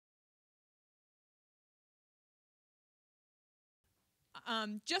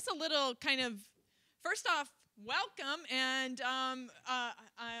Just a little kind of, first off, welcome, and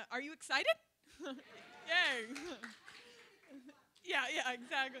are you excited? Yay. Yeah,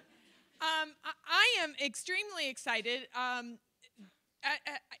 exactly. I am extremely excited.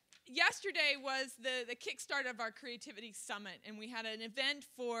 Yesterday was the kickstart of our Creativity Summit, and we had an event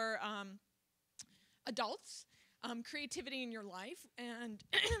for adults, creativity in your life, and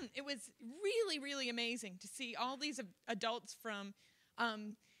it was really, really amazing to see all these adults from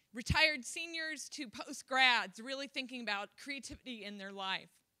retired seniors to post-grads really thinking about creativity in their life.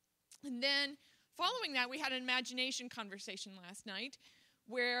 And then following that, we had an imagination conversation last night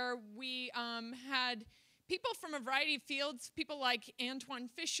where we had people from a variety of fields, people like Antoine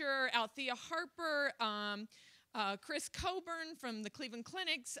Fisher, Althea Harper, Chris Coburn from the Cleveland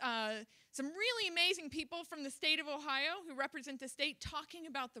Clinics, some really amazing people from the state of Ohio who represent the state talking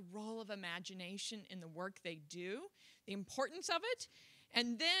about the role of imagination in the work they do, the importance of it,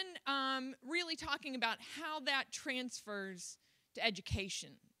 and then really talking about how that transfers to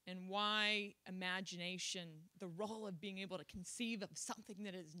education and why imagination, the role of being able to conceive of something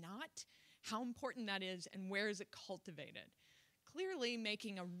that is not, how important that is, and where is it cultivated. Clearly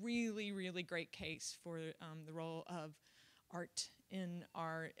making a really, really great case for the role of art in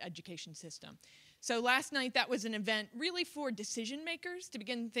our education system. So last night, that was an event really for decision makers to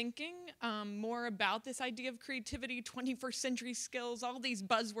begin thinking more about this idea of creativity, 21st century skills, all these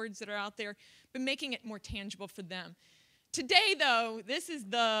buzzwords that are out there, but making it more tangible for them. Today, though, this is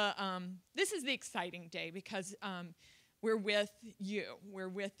the exciting day because we're with you. We're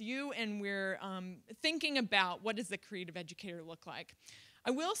with you, and we're thinking about what does the creative educator look like.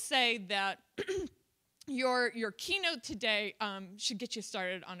 I will say that your keynote today should get you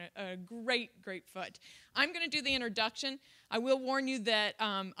started on a great foot. I'm going to do the introduction. I will warn you that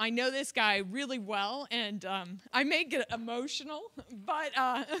I know this guy really well, and I may get emotional, but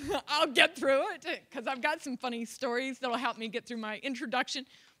I'll get through it because I've got some funny stories that'll help me get through my introduction,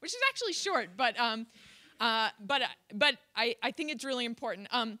 which is actually short, but I think it's really important.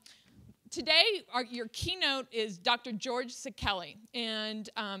 Today, your keynote is Dr. George Szekely, and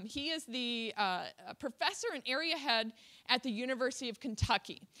he is the professor and area head at the University of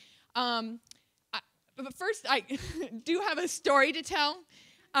Kentucky. But first, I do have a story to tell.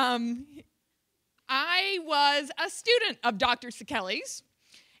 I was a student of Dr. Szekely's,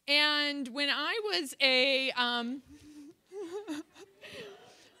 and when I was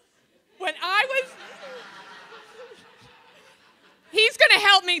he's going to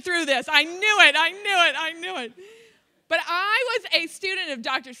help me through this. I knew it. But I was a student of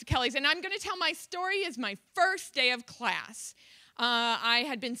Dr. Szekely's, and I'm going to tell my story as my first day of class. I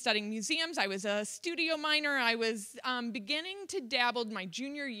had been studying museums. I was a studio minor. I was beginning to dabble my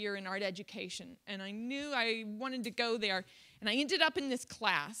junior year in art education, and I knew I wanted to go there. And I ended up in this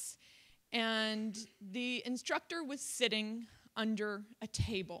class, and the instructor was sitting under a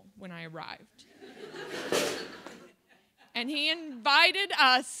table when I arrived. And he invited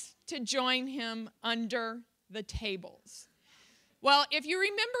us to join him under the tables. Well, if you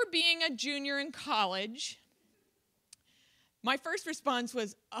remember being a junior in college, my first response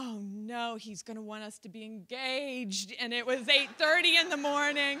was, oh no, he's going to want us to be engaged. And it was 8:30 in the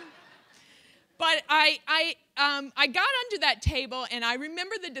morning. But I got under that table, and I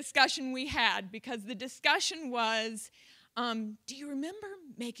remember the discussion we had, because the discussion was, do you remember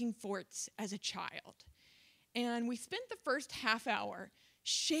making forts as a child? And we spent the first half hour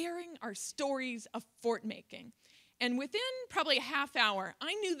sharing our stories of fort making. And within probably a half hour,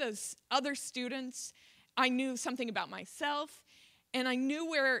 I knew those other students, I knew something about myself, and I knew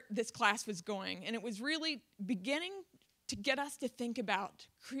where this class was going. And it was really beginning to get us to think about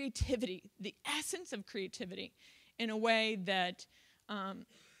creativity, the essence of creativity, in a way that,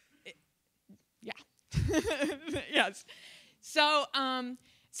 yes. So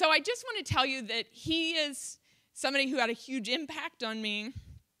I just want to tell you that he is somebody who had a huge impact on me,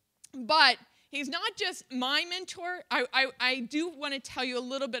 but he's not just my mentor. I do want to tell you a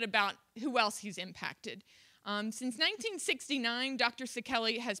little bit about who else he's impacted. Since 1969, Dr.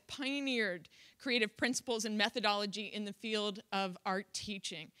 Szekely has pioneered creative principles and methodology in the field of art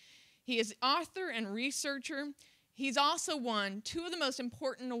teaching. He is author and researcher. He's also won two of the most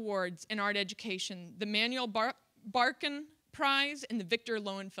important awards in art education, the Manuel Barkin Prize and the Victor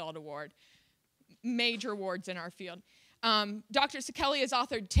Lowenfeld Award, major awards in our field. Dr. Szekely has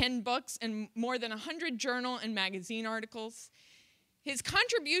authored 10 books and more than 100 journal and magazine articles. His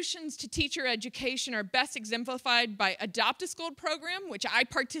contributions to teacher education are best exemplified by Adopt a School program, which I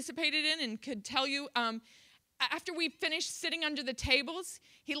participated in and could tell you, after we finished sitting under the tables,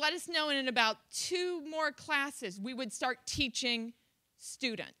 he let us know in about 2 more classes we would start teaching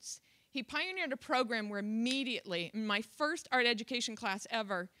students. He pioneered a program where immediately, in my first art education class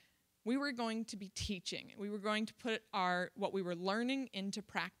ever, we were going to be teaching. We were going to put what we were learning into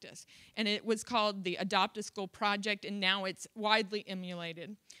practice. And it was called the Adopt a School Project, and now it's widely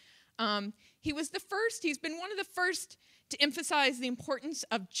emulated. He's been one of the first to emphasize the importance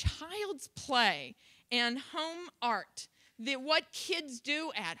of child's play and home art. What kids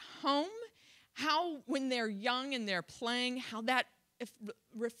do at home, how when they're young and they're playing, how that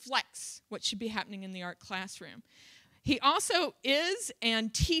reflects what should be happening in the art classroom. He also is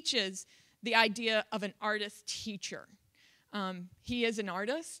and teaches the idea of an artist teacher. He is an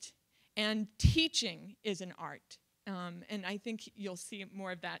artist, and teaching is an art. And I think you'll see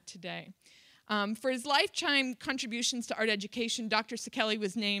more of that today. For his lifetime contributions to art education, Dr. Szekely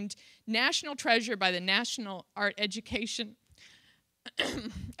was named National Treasure by the National Art Education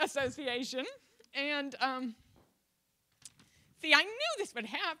Association. And see, I knew this would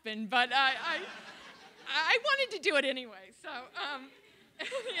happen, but I wanted to do it anyway. So,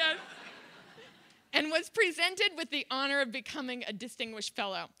 yes. And was presented with the honor of becoming a distinguished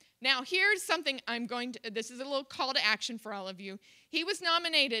fellow. Now, here's something this is a little call to action for all of you. He was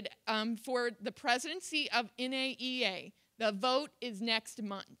nominated for the presidency of NAEA. The vote is next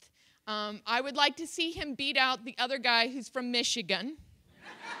month. I would like to see him beat out the other guy who's from Michigan.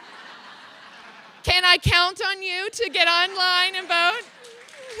 Can I count on you to get online and vote?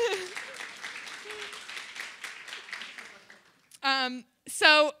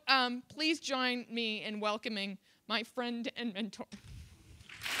 So please join me in welcoming my friend and mentor.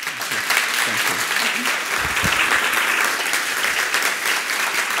 Thank you.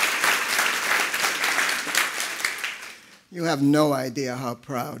 You have no idea how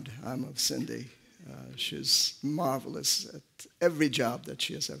proud I'm of Cindy. She's marvelous at every job that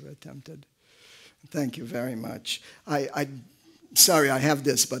she has ever attempted. Thank you very much. Sorry I have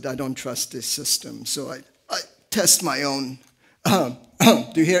this, but I don't trust this system, so I test my own.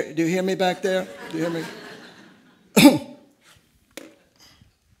 Do you hear me back there? Do you hear me?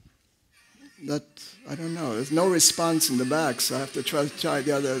 I don't know. There's no response in the back, so I have to try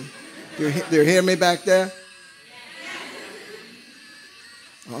the other. Do you hear me back there?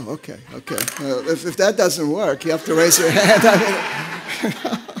 Oh, okay. If that doesn't work, you have to raise your hand.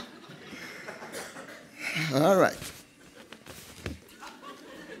 All right.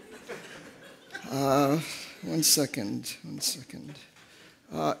 One second.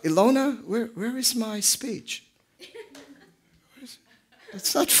 Ilona, where is my speech?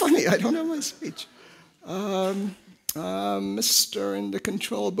 It's not funny. I don't have my speech. Mr. in the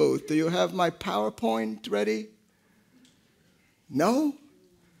control booth, do you have my PowerPoint ready? No?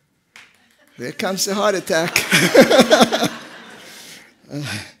 Here comes the heart attack.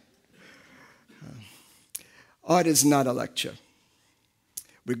 Art is not a lecture.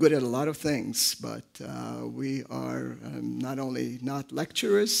 We're good at a lot of things, but we are not only not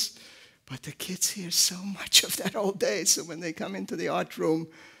lecturers, but the kids hear so much of that all day. So when they come into the art room,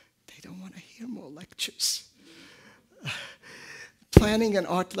 they don't want to hear more lectures. Planning an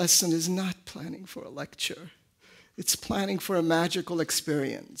art lesson is not planning for a lecture. It's planning for a magical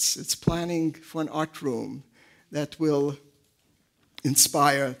experience. It's planning for an art room that will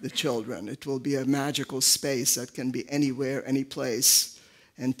inspire the children. It will be a magical space that can be anywhere, any place,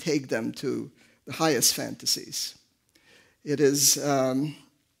 and take them to the highest fantasies. It is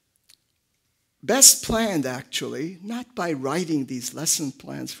best planned, actually, not by writing these lesson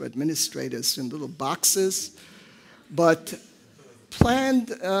plans for administrators in little boxes, but planned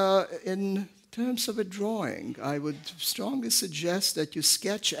in terms of a drawing. I would strongly suggest that you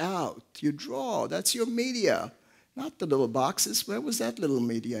sketch out, you draw. That's your media, not the little boxes. Where was that little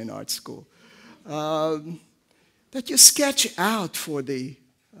media in art school? That you sketch out for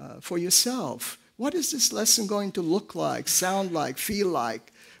yourself. What is this lesson going to look like, sound like, feel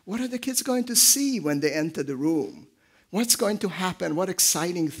like? What are the kids going to see when they enter the room? What's going to happen? What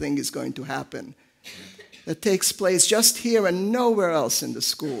exciting thing is going to happen that takes place just here and nowhere else in the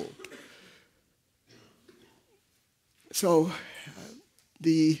school? So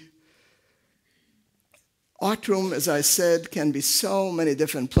the art room, as I said, can be so many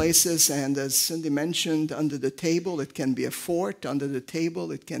different places, and as Cindy mentioned, under the table, it can be a fort. Under the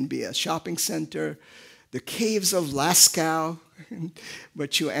table, it can be a shopping center. The caves of Lascaux,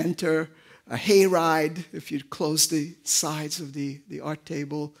 which you enter, a hayride, if you close the sides of the art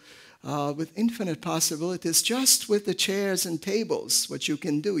table, with infinite possibilities, just with the chairs and tables, what you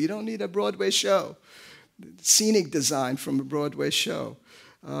can do. You don't need a Broadway show. Scenic design from a Broadway show.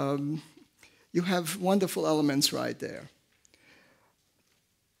 You have wonderful elements right there.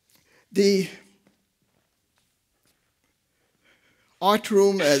 The art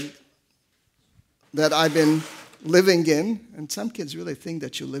room that I've been living in, and some kids really think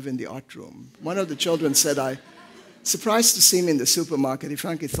that you live in the art room. One of the children said, surprised to see me in the supermarket. He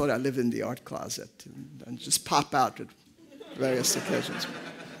frankly thought I live in the art closet and just pop out at various occasions.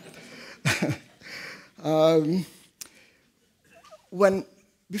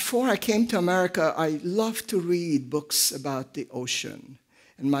 Before I came to America, I loved to read books about the ocean.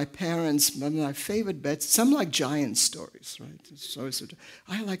 And my parents, one of my favorite bets, some like giant stories, right?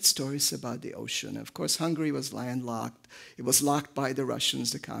 I liked stories about the ocean. Of course, Hungary was landlocked. It was locked by the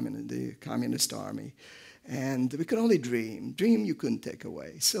Russians, the communist army. And we could only dream. Dream you couldn't take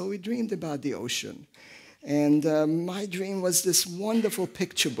away. So we dreamed about the ocean. And my dream was this wonderful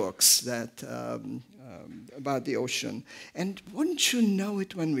picture books that about the ocean. And wouldn't you know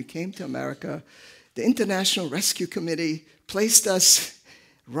it, when we came to America, the International Rescue Committee placed us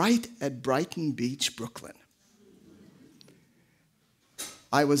right at Brighton Beach, Brooklyn.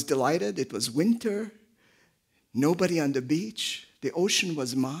 I was delighted. It was winter. Nobody on the beach. The ocean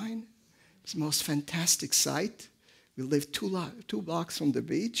was mine. It was the most fantastic sight. We lived two blocks from the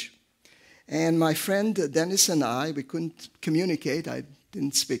beach. And my friend Dennis and I, we couldn't communicate. I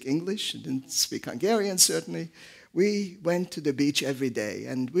didn't speak English. I didn't speak Hungarian, certainly. We went to the beach every day.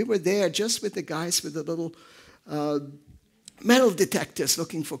 And we were there just with the guys with the little metal detectors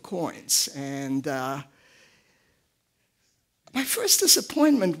looking for coins. And my first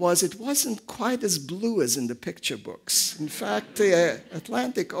disappointment was it wasn't quite as blue as in the picture books. In fact, the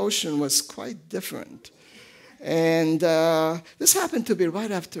Atlantic Ocean was quite different. And this happened to be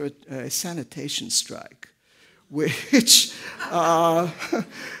right after a sanitation strike, which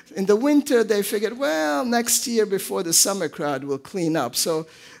in the winter they figured, well, next year before the summer crowd will clean up. So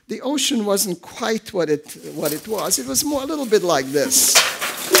the ocean wasn't quite what it was. It was more a little bit like this.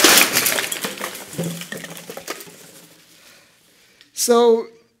 So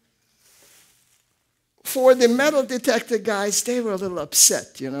for the metal detector guys, they were a little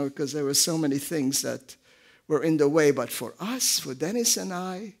upset, because there were so many things that were in the way. But for us, for Dennis and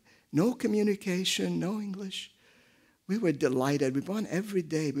I, no communication, no English. We were delighted. We went every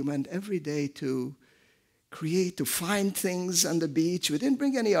day. We went every day to create, to find things on the beach. We didn't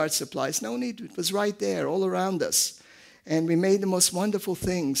bring any art supplies. No need. It was right there, all around us. And we made the most wonderful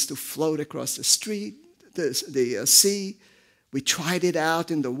things to float across the street, the sea. We tried it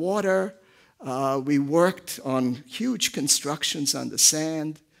out in the water. We worked on huge constructions on the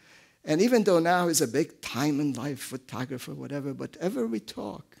sand. And even though now he's a big time in life photographer, whatever, but ever we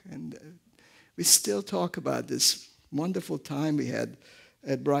talk, and we still talk about this wonderful time we had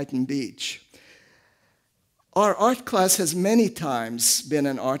at Brighton Beach. Our art class has many times been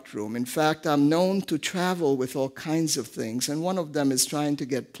an art room. In fact, I'm known to travel with all kinds of things, and one of them is trying to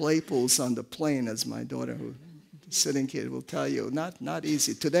get play pools on the plane, as my daughter, who's sitting here, will tell you. Not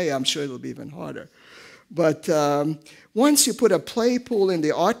easy. Today, I'm sure it'll be even harder. But once you put a play pool in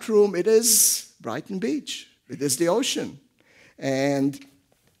the art room, it is Brighton Beach. It is the ocean. And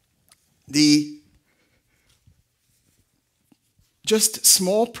just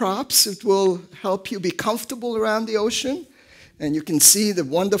small props, it will help you be comfortable around the ocean. And you can see the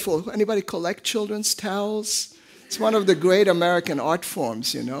wonderful, anybody collect children's towels? It's one of the great American art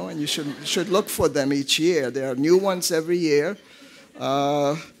forms, and you should look for them each year. There are new ones every year.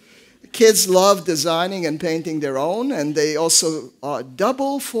 Kids love designing and painting their own, and they also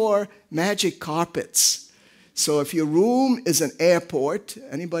double for magic carpets. So if your room is an airport,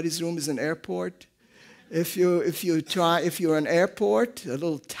 anybody's room is an airport? If you're an airport, a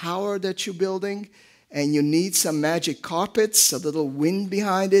little tower that you're building, and you need some magic carpets, a little wind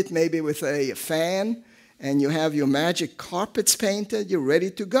behind it, maybe with a fan, and you have your magic carpets painted, you're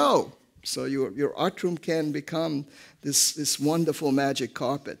ready to go. So your art room can become this wonderful magic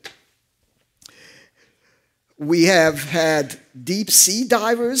carpet. We have had deep sea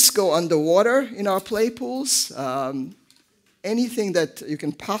divers go underwater in our play pools. Anything that you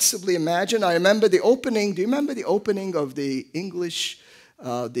can possibly imagine. I remember the opening. Do you remember the opening of the English,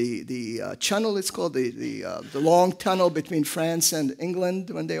 the channel? It's called the long tunnel between France and England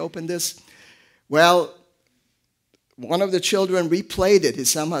when they opened this. Well, one of the children replayed it. He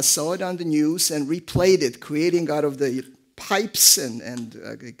somehow saw it on the news and replayed it, creating out of the pipes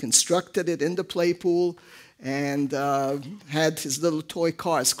and constructed it in the play pool, and had his little toy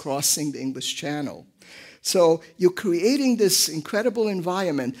cars crossing the English Channel. So you're creating this incredible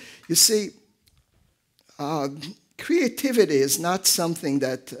environment. You see, creativity is not something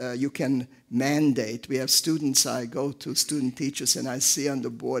that you can mandate. We have students, I go to student teachers and I see on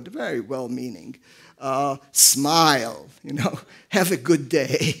the board, very well-meaning, smile, have a good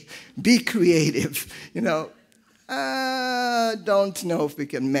day, be creative, don't know if we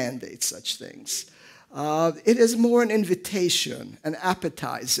can mandate such things. It is more an invitation, an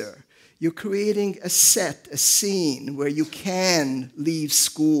appetizer. You're creating a set, a scene where you can leave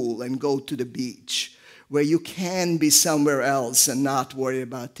school and go to the beach, where you can be somewhere else and not worry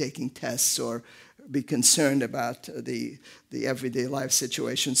about taking tests or be concerned about the everyday life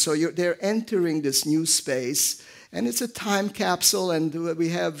situation. So they're entering this new space, and it's a time capsule, and we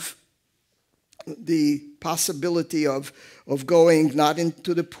have the possibility of going not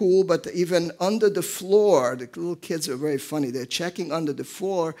into the pool, but even under the floor. The little kids are very funny. They're checking under the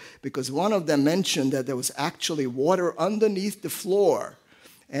floor because one of them mentioned that there was actually water underneath the floor,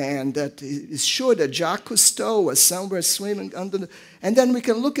 and that is sure that Jacques Cousteau was somewhere swimming under the... And then we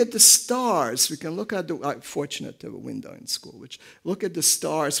can look at the stars. We can look at the... I'm fortunate to have a window in school, which look at the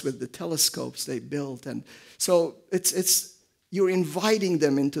stars with the telescopes they built. And so you're inviting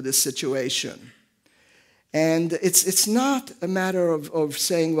them into this situation. And it's not a matter of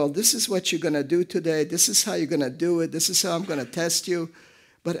saying, well, this is what you're going to do today, this is how you're going to do it, this is how I'm going to test you,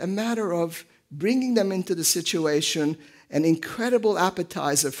 but a matter of bringing them into the situation, an incredible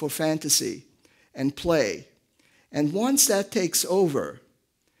appetizer for fantasy and play. And once that takes over,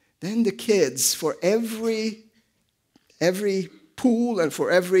 then the kids, for every pool and for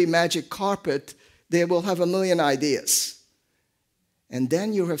every magic carpet, they will have a million ideas. And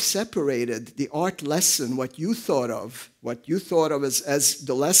then you have separated the art lesson, what you thought of as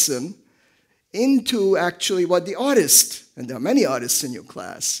the lesson, into actually what the artist, and there are many artists in your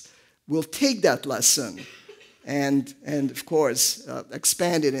class, will take that lesson and of course,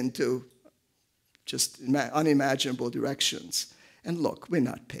 expand it into just unimaginable directions. And look, we're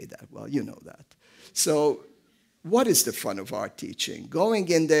not paid that well, you know that. So what is the fun of art teaching? Going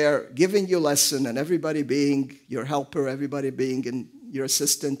in there, giving your lesson, and everybody being your helper, everybody being your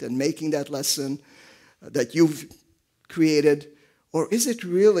assistant and making that lesson that you've created? Or is it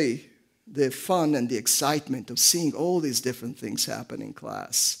really the fun and the excitement of seeing all these different things happen in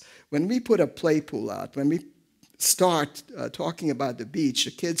class? When we put a play pool out, when we start talking about the beach,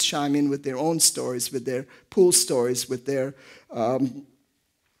 the kids chime in with their own stories, with their pool stories, with their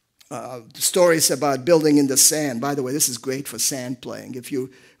stories about building in the sand. By the way, this is great for sand playing. If you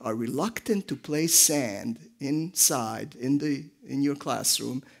are reluctant to play sand inside in your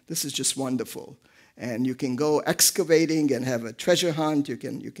classroom, this is just wonderful. And you can go excavating and have a treasure hunt. You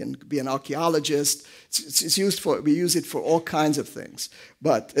can be an archaeologist. We use it for all kinds of things.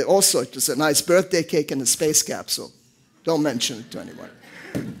 But also, it's a nice birthday cake and a space capsule. Don't mention it to anyone.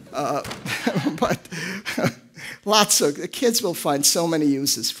 But the kids will find so many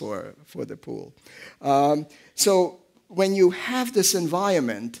uses for the pool. So when you have this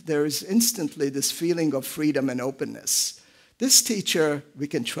environment, there is instantly this feeling of freedom and openness. This teacher, we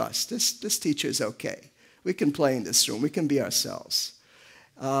can trust. This teacher is okay. We can play in this room. We can be ourselves.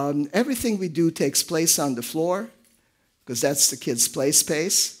 Everything we do takes place on the floor, because that's the kids' play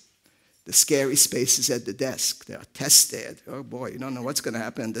space. The scary space is at the desk. There are tests there. Oh boy, you don't know what's going to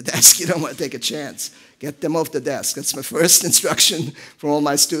happen at the desk. You don't want to take a chance. Get them off the desk. That's my first instruction for all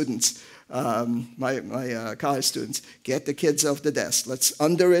my students, my college students. Get the kids off the desk. Let's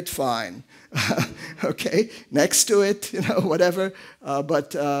under it, fine. Okay, next to it, whatever.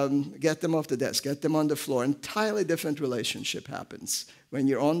 But get them off the desk. Get them on the floor. Entirely different relationship happens when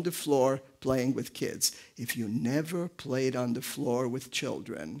you're on the floor playing with kids. If you never played on the floor with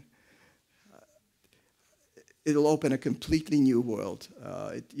children, it'll open a completely new world.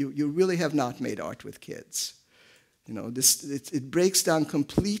 You really have not made art with kids. It breaks down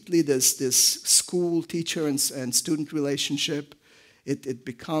completely this school teacher and student relationship. It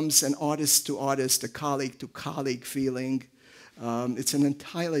becomes an artist to artist, a colleague to colleague feeling. It's an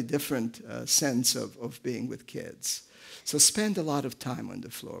entirely different sense of being with kids. So spend a lot of time on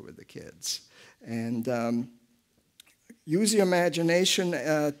the floor with the kids. And use your imagination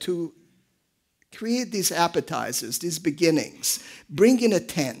to create these appetizers, these beginnings. Bring in a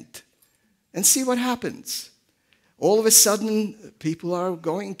tent and see what happens. All of a sudden, people are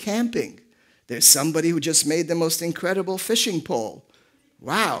going camping. There's somebody who just made the most incredible fishing pole.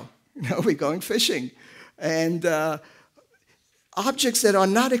 Wow, we're going fishing. And objects that are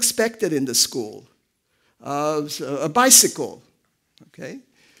not expected in the school. A bicycle, okay?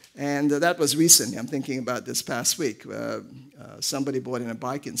 And that was recently. I'm thinking about this past week. Somebody brought in a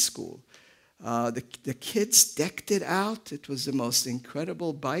bike in school. The kids decked it out. It was the most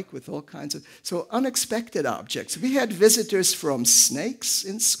incredible bike with all kinds of... So unexpected objects. We had visitors from snakes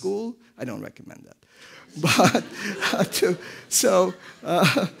in school. I don't recommend that. But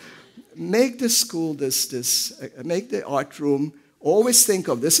make the school make the art room, always think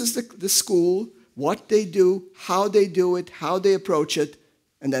of this is the school, what they do, how they approach it,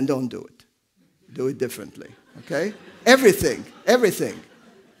 and then don't do it. Do it differently, okay? Everything, everything.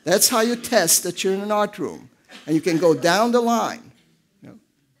 That's how you test that you're in an art room. And you can go down the line.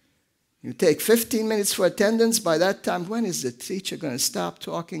 You take 15 minutes for attendance. By that time, when is the teacher going to stop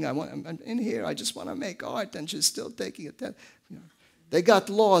talking? I'm in here. I just want to make art, and she's still taking attendance. They got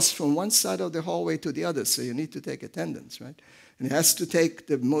lost from one side of the hallway to the other, so you need to take attendance, right? And it has to take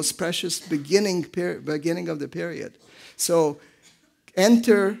the most precious beginning of the period. So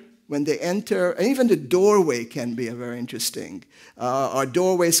when they enter, and even the doorway can be very interesting. Our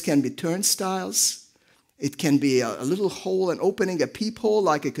doorways can be turnstiles. It can be a little hole, an opening, a peephole,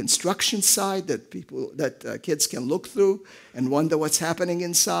 like a construction site that kids can look through and wonder what's happening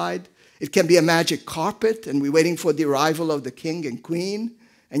inside. It can be a magic carpet, and we're waiting for the arrival of the king and queen,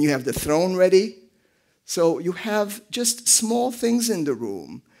 and you have the throne ready. So you have just small things in the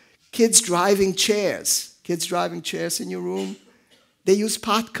room. Kids driving chairs in your room. They use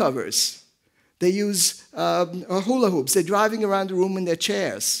pot covers. They use hula hoops. They're driving around the room in their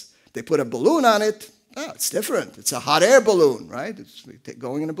chairs. They put a balloon on it. Oh, it's different. It's a hot air balloon, right? It's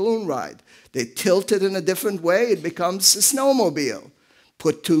going in a balloon ride. They tilt it in a different way. It becomes a snowmobile.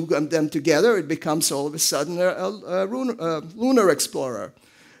 Put two of them together, it becomes all of a sudden a lunar explorer.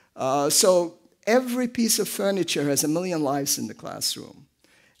 So every piece of furniture has a million lives in the classroom.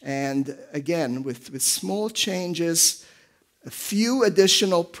 And again, with small changes, a few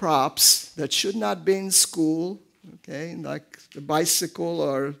additional props that should not be in school, okay, like the bicycle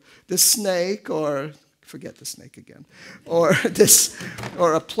or the snake, or forget the snake again, or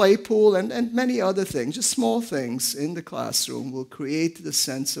a play pool, and many other things, just small things in the classroom will create the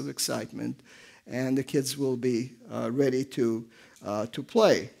sense of excitement, and the kids will be ready to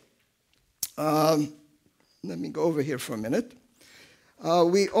play. Let me go over here for a minute.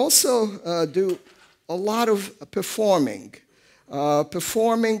 We also do a lot of performing.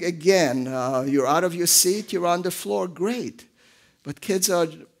 Performing, again, you're out of your seat, you're on the floor, great. But kids are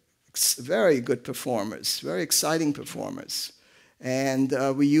very good performers, very exciting performers. And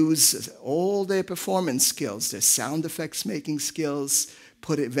we use all their performance skills, their sound effects making skills,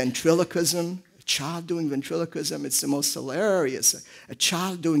 ventriloquism, a child doing ventriloquism, it's the most hilarious. A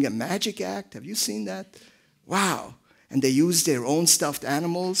child doing a magic act, have you seen that? Wow. And they use their own stuffed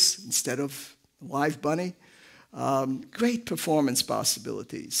animals instead of a live bunny. Great performance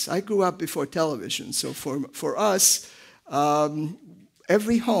possibilities. I grew up before television, so for us,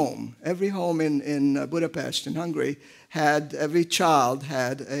 every home in Budapest, in Hungary, every child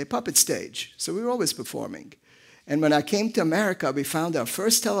had a puppet stage. So we were always performing. And when I came to America, we found our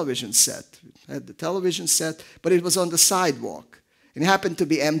first television set. We had the television set, but it was on the sidewalk. It happened to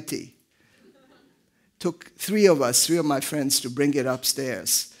be empty. Took three of my friends, to bring it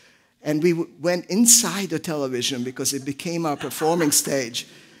upstairs. And we went inside the television because it became our performing stage.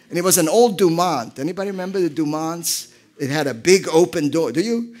 And it was an old Dumont. Anybody remember the Dumonts? It had a big open door. Do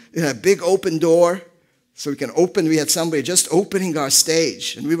you? It had a big open door. So we had somebody just opening our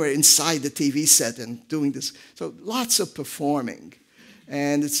stage. And we were inside the TV set and doing this. So lots of performing.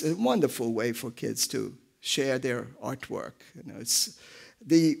 And it's a wonderful way for kids to share their artwork. It's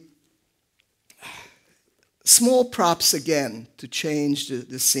the small props, again, to change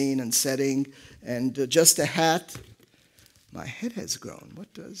the scene and setting. And just a hat. My head has grown.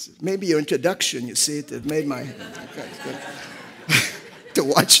 What does it? Maybe your introduction, you see it made my head. Okay, it's good. To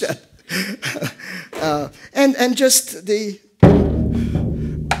watch that. And just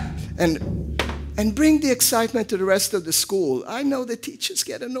and bring the excitement to the rest of the school. I know the teachers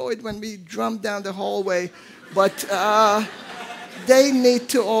get annoyed when we drum down the hallway, but they need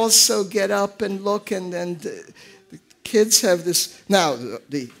to also get up and look, and the kids have this. Now,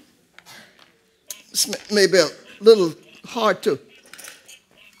 maybe a little hard to.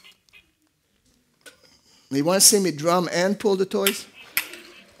 You want to see me drum and pull the toys?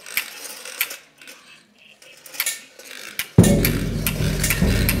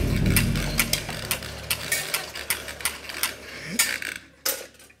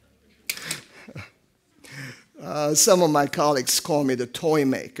 Some of my colleagues call me the toy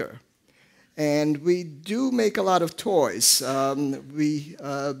maker. And we do make a lot of toys. We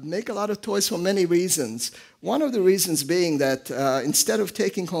make a lot of toys for many reasons. One of the reasons being that instead of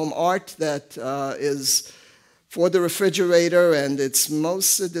taking home art that is for the refrigerator and it's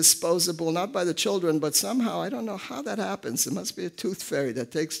mostly disposable, not by the children, but somehow, I don't know how that happens. It must be a tooth fairy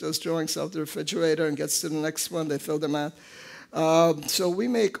that takes those drawings off the refrigerator and gets to the next one, they throw them out. So we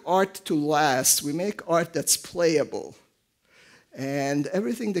make art to last. We make art that's playable. And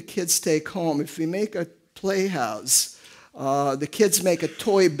everything the kids take home, if we make a playhouse The kids make a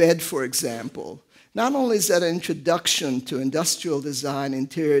toy bed, for example. Not only is that an introduction to industrial design,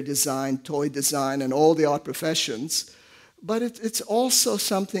 interior design, toy design, and all the art professions, but it's also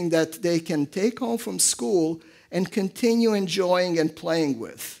something that they can take home from school and continue enjoying and playing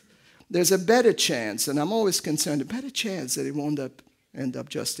with. There's a better chance, and I'm always concerned, a better chance that it won't end up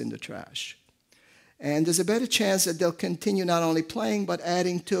just in the trash. And there's a better chance that they'll continue not only playing, but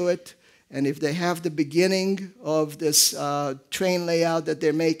adding to it. And if they have the beginning of this train layout that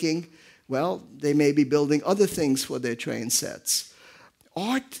they're making, well, they may be building other things for their train sets.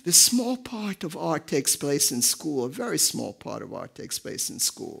 Art, the small part of art takes place in school, a very small part of art takes place in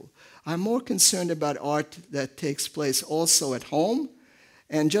school. I'm more concerned about art that takes place also at home,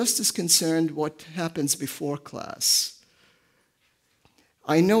 and just as concerned what happens before class.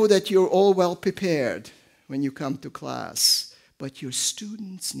 I know that you're all well prepared when you come to class, but your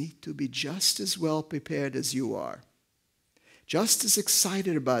students need to be just as well prepared as you are, just as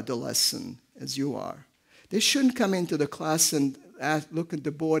excited about the lesson as you are. They shouldn't come into the class and look at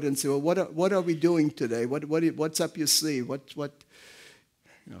the board and say, well, what are we doing today? What's up your sleeve?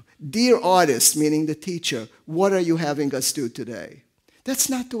 Dear artist, meaning the teacher, what are you having us do today? That's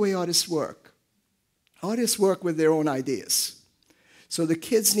not the way artists work. Artists work with their own ideas. So the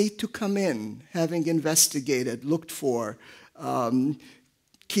kids need to come in, having investigated, looked for,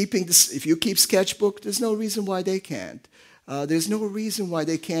 keeping this. If you keep sketchbook, there's no reason why they can't. There's no reason why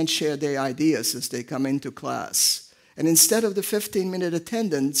they can't share their ideas as they come into class. And instead of the 15-minute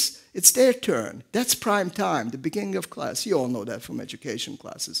attendance, it's their turn. That's prime time, the beginning of class. You all know that from education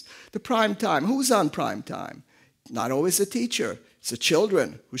classes. The prime time. Who's on prime time? Not always the teacher. It's the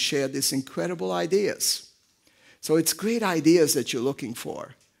children who share these incredible ideas. So it's great ideas that you're looking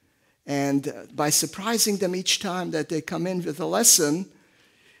for. And by surprising them each time that they come in with a lesson,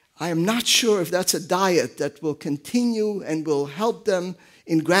 I am not sure if that's a diet that will continue and will help them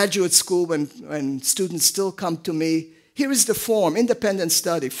in graduate school when students still come to me. Here is the form, independent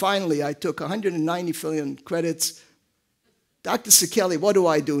study. Finally, I took 190 million credits. Dr. Szekely, what do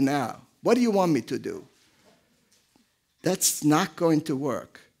I do now? What do you want me to do? That's not going to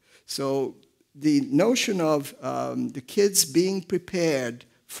work. So the notion of the kids being prepared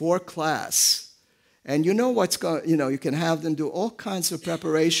for class, and you know what's going, you can have them do all kinds of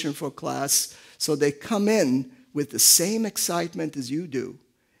preparation for class so they come in with the same excitement as you do,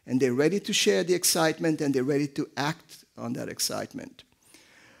 and they're ready to share the excitement and they're ready to act on that excitement.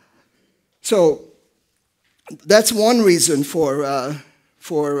 So that's one reason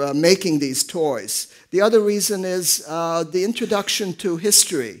for making these toys. The other reason is the introduction to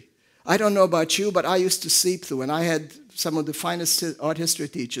history. I don't know about you, but I used to sleep through, and I had some of the finest art history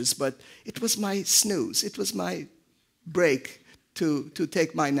teachers, but it was my snooze. It was my break to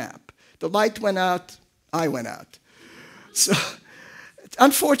take my nap. The light went out, I went out. So it's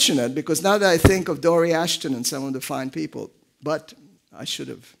unfortunate, because now that I think of Dory Ashton and some of the fine people, but I should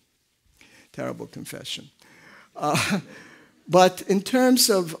have. Terrible confession. But in terms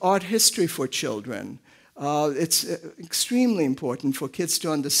of art history for children, it's extremely important for kids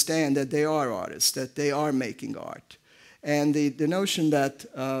to understand that they are artists, that they are making art. And the notion that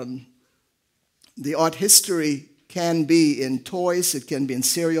the art history can be in toys, it can be in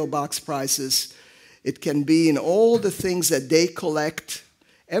cereal box prizes, it can be in all the things that they collect.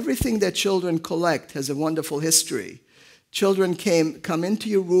 Everything that children collect has a wonderful history. Children come into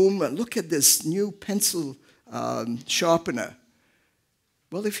your room and look at this new pencil sharpener.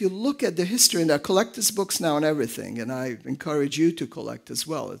 Well, if you look at the history, and there are collectors' books now and everything, and I encourage you to collect as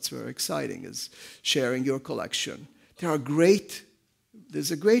well. It's very exciting, is sharing your collection.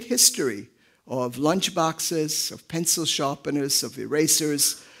 There's a great history of lunch boxes, of pencil sharpeners, of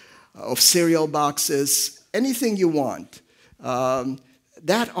erasers, of cereal boxes, anything you want.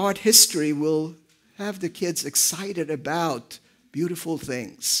 That art history will have the kids excited about beautiful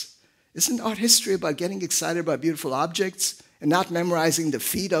things. Isn't art history about getting excited about beautiful objects and not memorizing the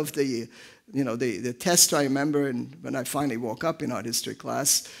feet of the test? I remember when I finally woke up in art history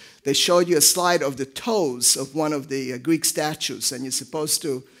class, they showed you a slide of the toes of one of the Greek statues, and you're supposed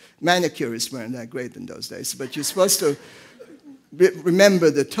to, manicurists weren't that great in those days, but you're supposed to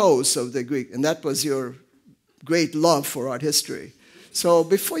remember the toes of the Greek, and that was your great love for art history. So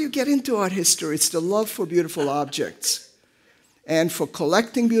before you get into art history, it's the love for beautiful objects. And for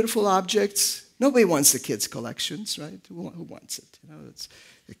collecting beautiful objects, nobody wants the kids' collections, right? Who wants it?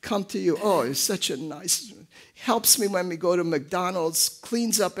 They come to you, oh, it's such a nice, helps me when we go to McDonald's,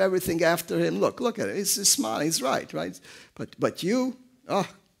 cleans up everything after him. Look at it, he's smiling, he's right? But you, oh,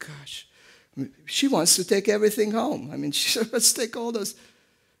 gosh, she wants to take everything home. I mean, let's take all those.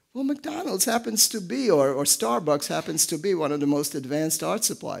 Well, McDonald's happens to be, or Starbucks happens to be one of the most advanced art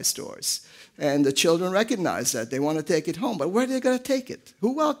supply stores. And the children recognize that. They want to take it home. But where are they going to take it?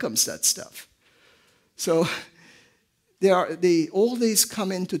 Who welcomes that stuff? So all these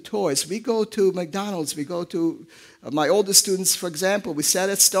come into toys. We go to McDonald's. We go to, my oldest students, for example, we sat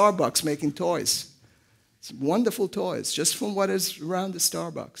at Starbucks making toys. It's wonderful toys, just from what is around the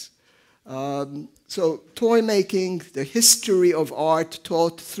Starbucks. So toy making, the history of art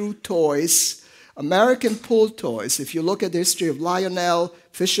taught through toys. American pull toys, if you look at the history of Lionel,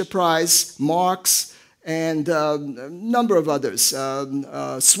 Fisher-Price, Marx, and a number of others,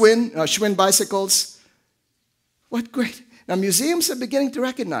 Schwinn bicycles. What great. Now museums are beginning to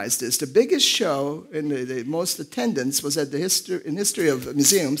recognize this. The biggest show in the most attendance was at the history of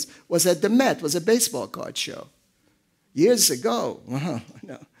museums was at the Met, was a baseball card show. Years ago,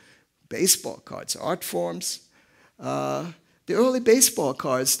 no. Baseball cards, art forms. The early baseball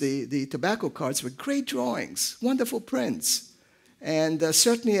cards, the tobacco cards, were great drawings, wonderful prints, and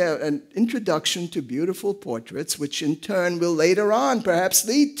certainly an introduction to beautiful portraits, which in turn will later on perhaps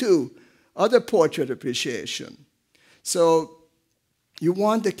lead to other portrait appreciation. So you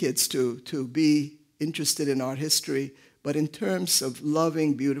want the kids to be interested in art history, but in terms of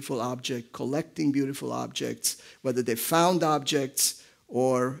loving beautiful objects, collecting beautiful objects, whether they found objects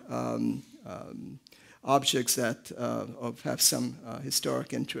or objects that have some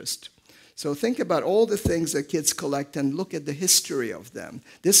historic interest. So think about all the things that kids collect and look at the history of them.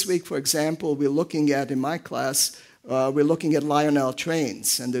 This week, for example, we're looking at, in my class, we're looking at Lionel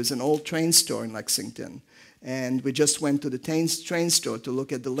trains, and there's an old train store in Lexington. And we just went to the train store to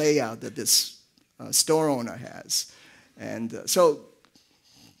look at the layout that this store owner has. And so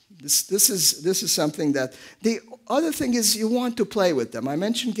this is something that, the other thing is you want to play with them. I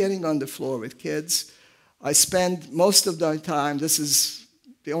mentioned getting on the floor with kids. I spend most of the time, this is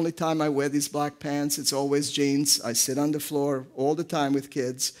the only time I wear these black pants, it's always jeans. I sit on the floor all the time with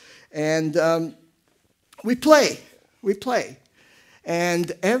kids. And we play.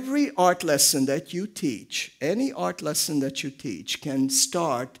 And every art lesson that you teach, any art lesson that you teach can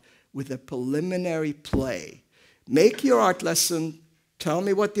start with a preliminary play. Make your art lesson, tell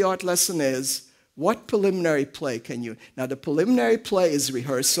me what the art lesson is, what preliminary play can you... Now, the preliminary play is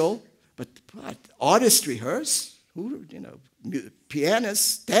rehearsal, but what? Artists rehearse? Who,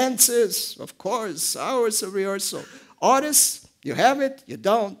 pianists, dancers, of course, hours of rehearsal. Artists, you have it, you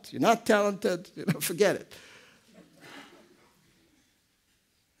don't, you're not talented, forget it.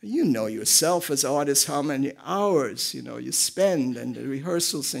 You know yourself as artists how many hours you spend, and the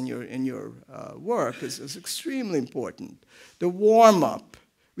rehearsals in your work is extremely important. The warm-up.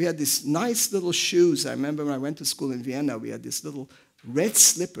 We had these nice little shoes. I remember when I went to school in Vienna, we had these little red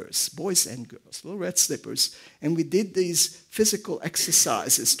slippers, boys and girls, little red slippers, and we did these physical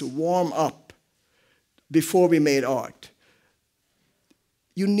exercises to warm up before we made art.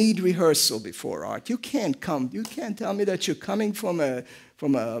 You need rehearsal before art. You can't tell me that you're coming from a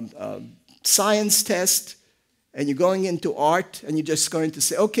science test and you're going into art and you're just going to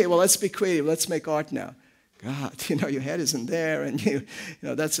say, okay, well, let's be creative, let's make art now. God, your head isn't there, and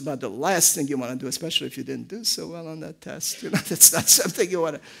that's about the last thing you want to do, especially if you didn't do so well on that test. That's not something you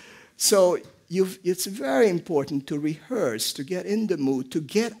want to. So it's very important to rehearse, to get in the mood, to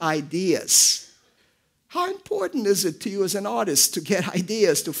get ideas. How important is it to you as an artist to get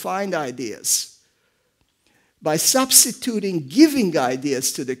ideas, to find ideas? By substituting giving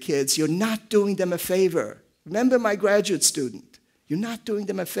ideas to the kids, you're not doing them a favor. Remember my graduate student. You're not doing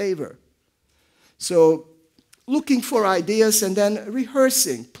them a favor. So looking for ideas and then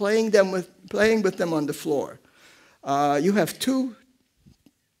rehearsing, playing with them on the floor. You have two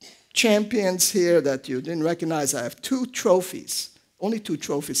champions here that you didn't recognize. I have two trophies, only two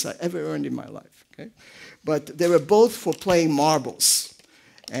trophies I ever earned in my life. Okay? But they were both for playing marbles.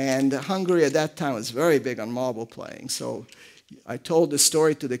 And Hungary at that time was very big on marble playing. So I told the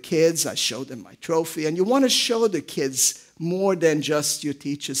story to the kids. I showed them my trophy. And you want to show the kids more than just you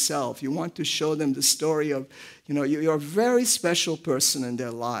teach yourself. You want to show them the story of, you're a very special person in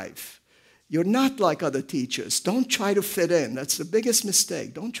their life. You're not like other teachers. Don't try to fit in. That's the biggest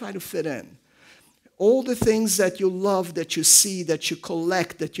mistake. Don't try to fit in. All the things that you love, that you see, that you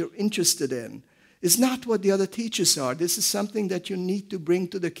collect, that you're interested in, is not what the other teachers are. This is something that you need to bring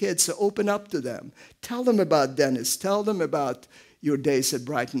to the kids, so open up to them. Tell them about Dennis. Tell them about your days at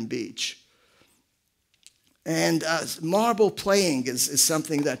Brighton Beach. And marble playing is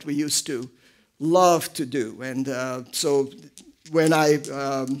something that we used to love to do. And so when I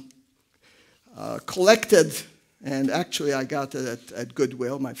collected, and actually I got it at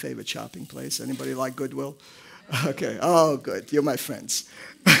Goodwill, my favorite shopping place. Anybody like Goodwill? Okay. Oh, good. You're my friends.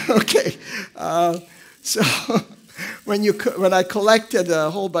 Okay. So when I collected a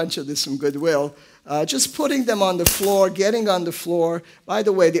whole bunch of this from Goodwill, just putting them on the floor, getting on the floor. By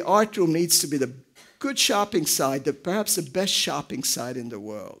the way, the art room needs to be the good shopping site, perhaps the best shopping site in the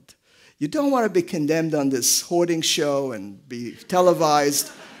world. You don't want to be condemned on this hoarding show and be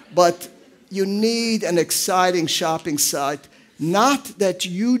televised, but you need an exciting shopping site, not that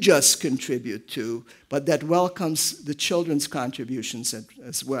you just contribute to, but that welcomes the children's contributions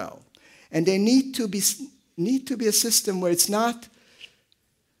as well. And they need to be a system where it's not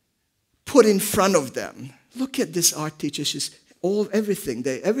put in front of them. Look at this art teacher. She's everything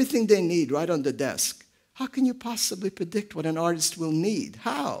they need right on the desk. How can you possibly predict what an artist will need?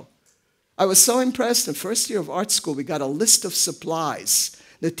 How? I was so impressed in first year of art school, we got a list of supplies.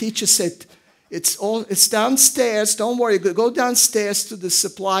 The teacher said, it's downstairs, don't worry, go downstairs to the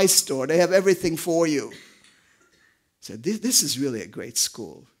supply store. They have everything for you. I said, this is really a great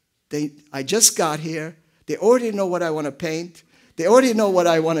school. I just got here. They already know what I want to paint. They already know what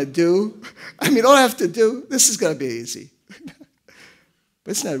I want to do. I mean, all I have to do, this is going to be easy.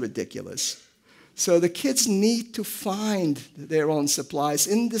 But it's not ridiculous. So the kids need to find their own supplies.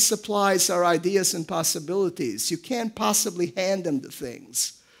 In the supplies are ideas and possibilities. You can't possibly hand them the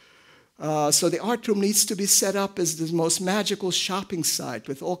things. So the art room needs to be set up as the most magical shopping site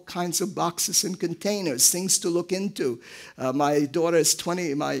with all kinds of boxes and containers, things to look into. My youngest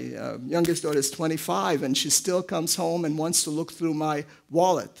daughter is 25, and she still comes home and wants to look through my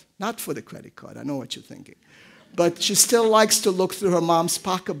wallet. Not for the credit card, I know what you're thinking. But she still likes to look through her mom's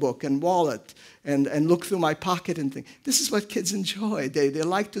pocketbook and wallet and look through my pocket and think. This is what kids enjoy. They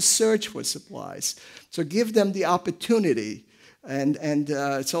like to search for supplies. So give them the opportunity. And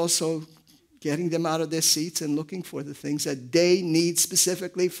it's also getting them out of their seats and looking for the things that they need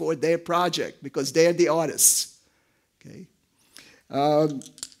specifically for their project because they're the artists. Okay.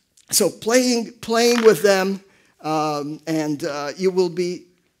 So playing with them, and you will be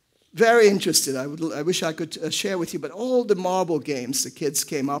very interested. I wish I could share with you, but all the marble games the kids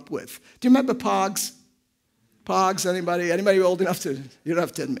came up with. Do you remember Pogs? Pogs, anybody old enough to, you don't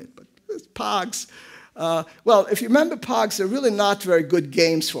have to admit, but Pogs. Well, if you remember Pogs, they're really not very good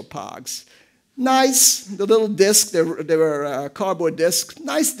games for Pogs. Nice, the little discs, they were cardboard discs,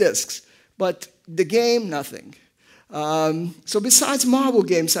 nice discs, but the game, nothing. So besides marble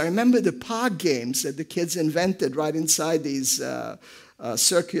games, I remember the Pog games that the kids invented right inside these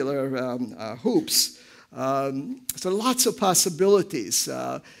circular hoops. So lots of possibilities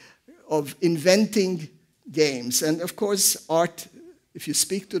of inventing games. And of course, art, if you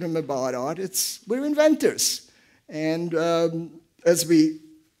speak to them about art, we're inventors. And as we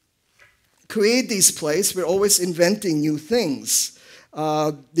create these plays, we're always inventing new things.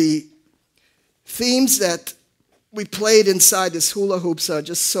 The themes that we played inside this hula hoops are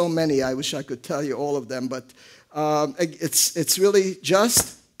just so many. I wish I could tell you all of them, but it's really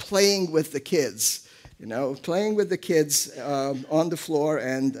just playing with the kids, playing with the kids on the floor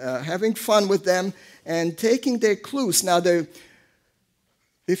and having fun with them and taking their clues. Now,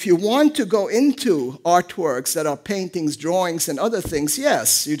 if you want to go into artworks that are paintings, drawings, and other things,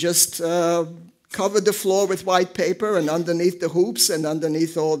 yes, you just cover the floor with white paper and underneath the hoops and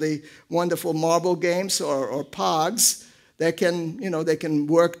underneath all the wonderful marble games or pogs, they can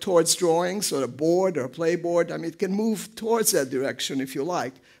work towards drawings or a board or a playboard. I mean, it can move towards that direction if you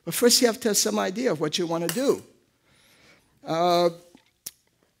like. But first you have to have some idea of what you want to do.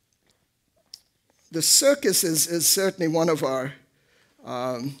 The circus is certainly one of our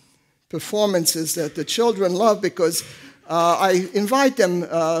performances that the children love because I invite them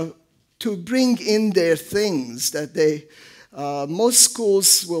to bring in their things that most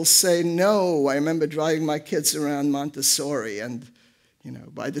schools will say no. I remember driving my kids around Montessori, and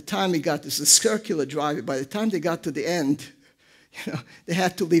by the time we got this circular drive, by the time they got to the end, they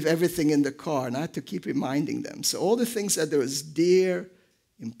had to leave everything in the car, and I had to keep reminding them. So all the things that was dear,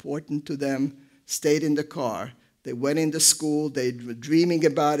 important to them, stayed in the car. They went into school, they were dreaming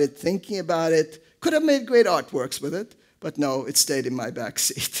about it, thinking about it, could have made great artworks with it, but no, it stayed in my back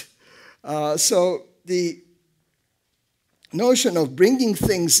seat. So the notion of bringing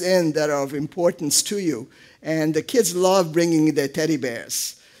things in that are of importance to you, and the kids love bringing their teddy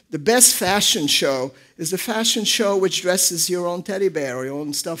bears. The best fashion show is the fashion show which dresses your own teddy bear or your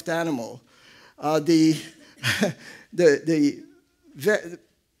own stuffed animal. The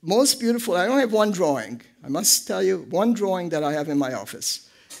most beautiful, I only have one drawing. I must tell you, one drawing that I have in my office.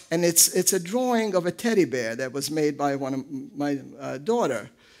 And it's a drawing of a teddy bear that was made by one of my daughter.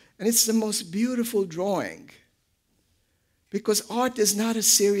 And it's the most beautiful drawing. Because art is not a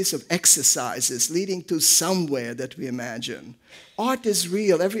series of exercises leading to somewhere that we imagine. Art is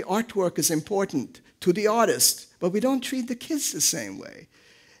real. Every artwork is important to the artist, but we don't treat the kids the same way.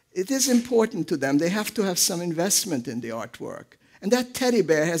 It is important to them. They have to have some investment in the artwork. And that teddy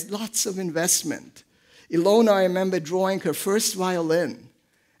bear has lots of investment. Ilona, I remember drawing her first violin.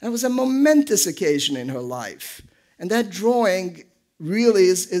 And it was a momentous occasion in her life. And that drawing really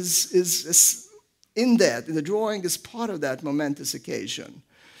is in that. The drawing is part of that momentous occasion.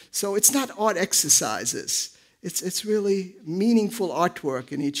 So it's not art exercises. It's really meaningful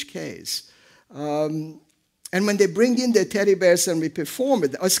artwork in each case. And when they bring in their teddy bears and we perform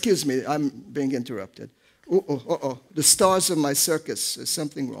it, excuse me, I'm being interrupted. The stars of my circus, there's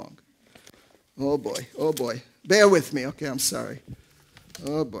something wrong. Oh boy. Bear with me, okay, I'm sorry.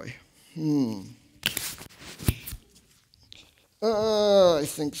 Oh boy. I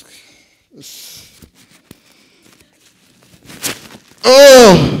think this.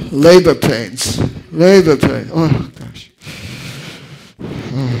 Oh, labor pains. Oh gosh.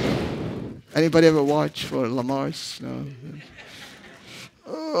 Anybody ever watch for Lamar's? No.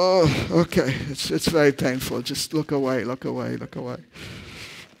 Oh, okay. It's very painful. Just look away.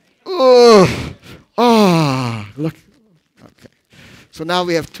 Oh, look. Okay. So now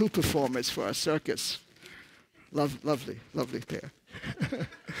we have two performers for our circus. Lovely pair.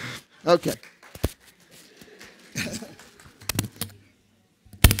 Okay.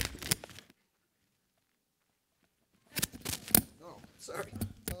 Oh, sorry.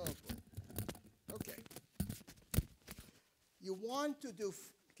 Oh, boy. Okay. You want to do,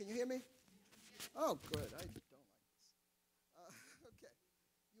 can you hear me? Oh, good. I don't like this. Okay.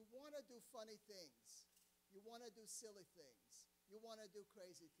 You want to do funny things. You want to do silly things. You want to do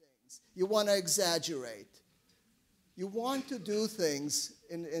crazy things. You want to exaggerate. You want to do things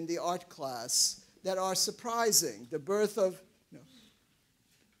in the art class that are surprising. The birth of,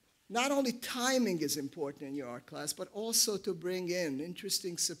 not only timing is important in your art class, but also to bring in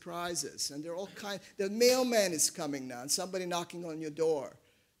interesting surprises. And they're all kinds. The mailman is coming now, and somebody knocking on your door,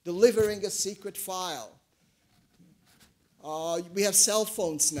 delivering a secret file. We have cell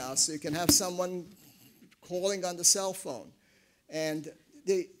phones now, so you can have someone calling on the cell phone. And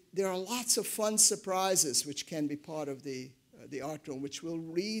there are lots of fun surprises which can be part of the art room, which will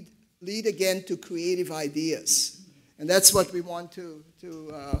lead again to creative ideas. And that's what we want to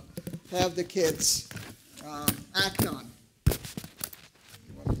have the kids act on.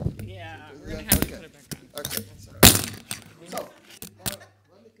 Yeah, we're going to have to put it back on. Okay. So,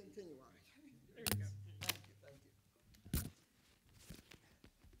 let me continue on. There you go. Thank you.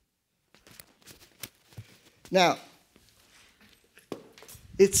 Now,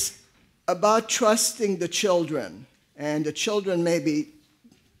 it's about trusting the children. And the children may be,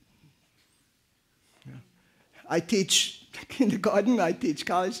 I teach kindergarten, I teach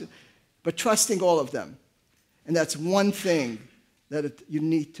college, but trusting all of them. And that's one thing that you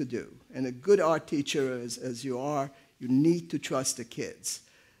need to do. And a good art teacher, as you are, you need to trust the kids.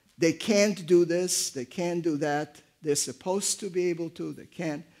 They can't do this, they can't do that. They're supposed to be able to, they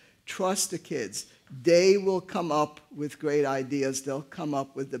can't. Trust the kids. They will come up with great ideas. They'll come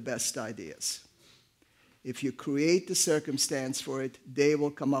up with the best ideas. If you create the circumstance for it, they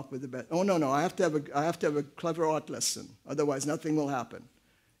will come up with the best. Oh, no, I have to have a clever art lesson. Otherwise, nothing will happen.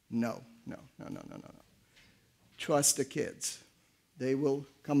 No. Trust the kids. They will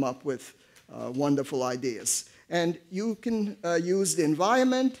come up with wonderful ideas. And you can use the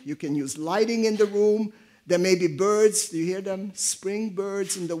environment. You can use lighting in the room. There may be birds. Do you hear them? Spring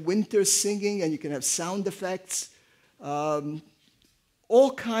birds in the winter singing, and you can have sound effects.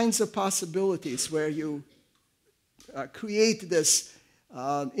 All kinds of possibilities where you create this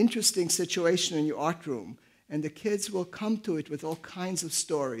interesting situation in your art room, and the kids will come to it with all kinds of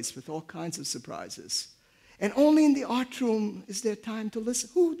stories, with all kinds of surprises. And only in the art room is there time to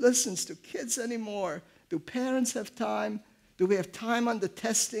listen. Who listens to kids anymore? Do parents have time? Do we have time on the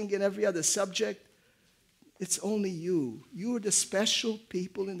testing in every other subject? It's only you. You're the special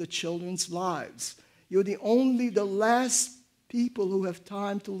people in the children's lives. You're the last people who have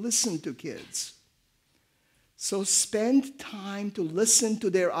time to listen to kids. So spend time to listen to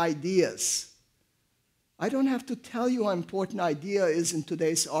their ideas. I don't have to tell you how important idea is in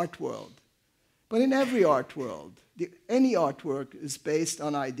today's art world. But in every art world, any artwork is based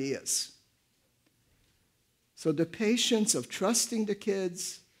on ideas. So the patience of trusting the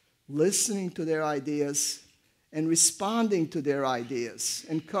kids, listening to their ideas, and responding to their ideas,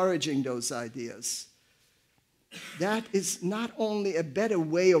 encouraging those ideas. That is not only a better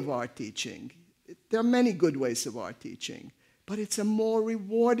way of art teaching. There are many good ways of art teaching, but it's a more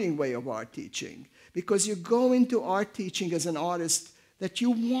rewarding way of art teaching, because you go into art teaching as an artist that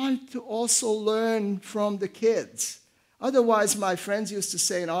you want to also learn from the kids. Otherwise, my friends used to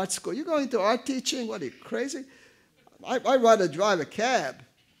say in art school, "You're going to art teaching? What, are you crazy? I'd rather drive a cab."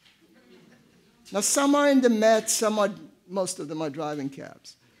 Now, some are in the Met, most of them are driving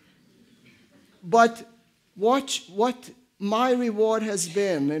cabs. But what my reward has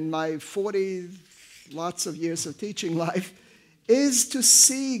been in my 40 lots of years of teaching life is to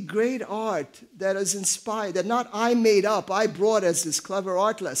see great art that is inspired, that not I made up, I brought as this clever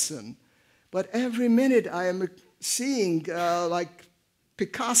art lesson, but every minute I am seeing like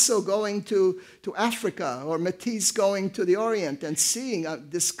Picasso going to Africa, or Matisse going to the Orient, and seeing,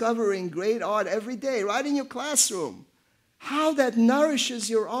 discovering great art every day, right in your classroom. How that nourishes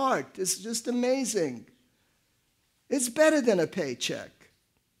your art is just amazing. It's better than a paycheck.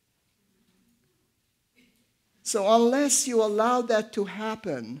 So unless you allow that to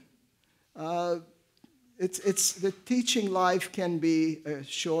happen, the teaching life can be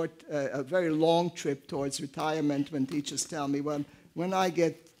a very long trip towards retirement, when teachers tell me, well, when I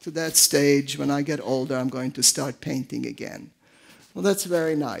get to that stage, when I get older, I'm going to start painting again. Well, that's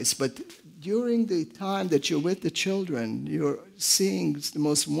very nice, but during the time that you're with the children, you're seeing the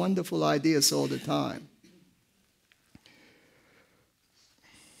most wonderful ideas all the time.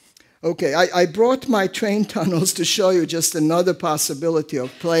 Okay, I brought my train tunnels to show you just another possibility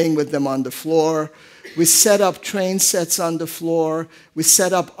of playing with them on the floor. We set up train sets on the floor. We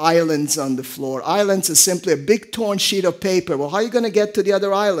set up islands on the floor. Islands is simply a big torn sheet of paper. Well, how are you going to get to the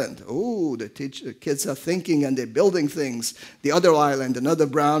other island? Oh, the kids are thinking and they're building things. The other island, another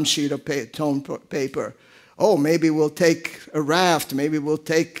brown sheet of torn paper. Oh, maybe we'll take a raft. Maybe we'll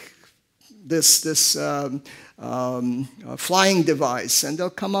take this flying device, and they'll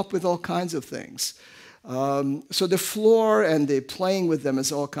come up with all kinds of things. So the floor and the playing with them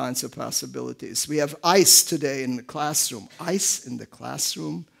is all kinds of possibilities. We have ice today in the classroom. Ice in the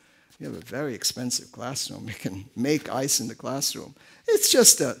classroom? You have a very expensive classroom. You can make ice in the classroom. It's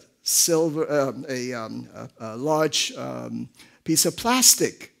just a large piece of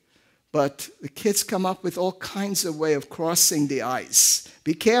plastic. But the kids come up with all kinds of ways of crossing the ice.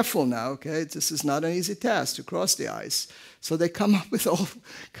 Be careful now, okay? This is not an easy task to cross the ice. So they come up with all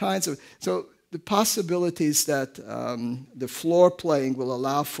kinds of... So the possibilities that the floor playing will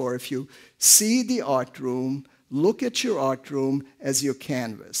allow for, if you see the art room, look at your art room as your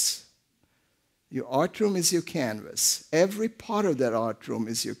canvas. Your art room is your canvas. Every part of that art room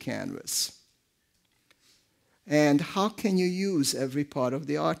is your canvas. And how can you use every part of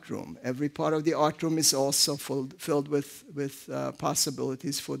the art room? Every part of the art room is also filled with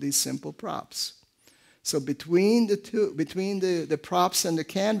possibilities for these simple props. So between the props and the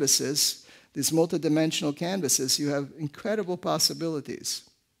canvases, these multidimensional canvases, you have incredible possibilities.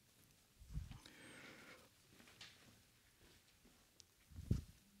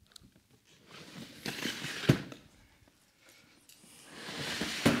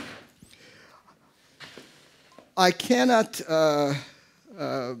 I cannot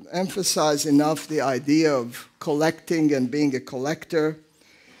emphasize enough the idea of collecting and being a collector.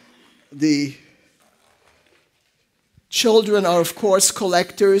 The children are, of course,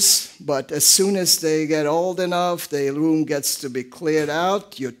 collectors, but as soon as they get old enough, the room gets to be cleared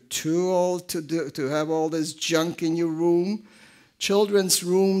out. You're too old to have all this junk in your room. Children's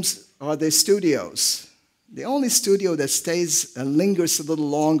rooms are their studios. The only studio that stays and lingers a little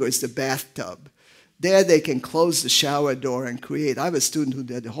longer is the bathtub. There they can close the shower door and create. I have a student who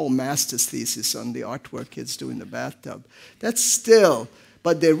did a whole master's thesis on the artwork kids do in the bathtub. That's still,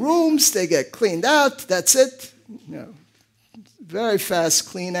 but their rooms, they get cleaned out, that's it. You know, very fast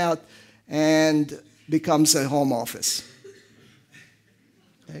clean out, and becomes a home office.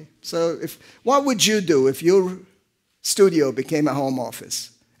 Okay? So what would you do if your studio became a home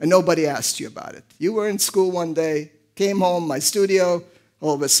office and nobody asked you about it? You were in school one day, came home, my studio,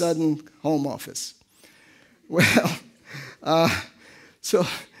 all of a sudden, home office. Well, so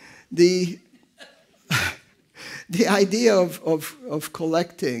the idea of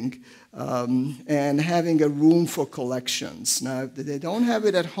collecting and having a room for collections. Now, if they don't have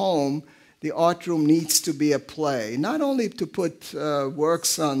it at home, the art room needs to be a play, not only to put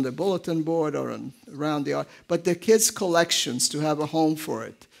works on the bulletin board or around the art, but the kids' collections, to have a home for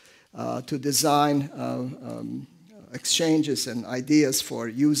it, to design exchanges and ideas for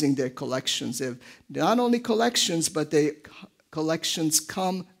using their collections. They're not only collections, but collections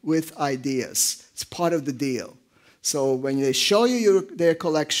come with ideas. It's part of the deal. So when they show you their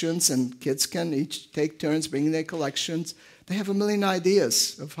collections, and kids can each take turns bringing their collections, they have a million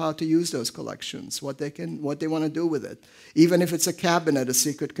ideas of how to use those collections, what they want to do with it. Even if it's a cabinet, a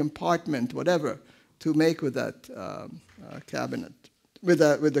secret compartment, whatever, to make with that cabinet, with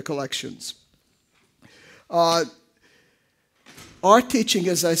the collections. Art teaching,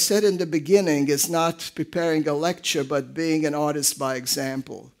 as I said in the beginning, is not preparing a lecture, but being an artist by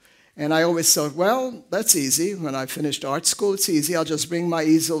example. And I always thought, well, that's easy. When I finished art school, it's easy. I'll just bring my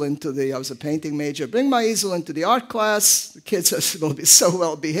easel I was a painting major, bring my easel into the art class. The kids will be so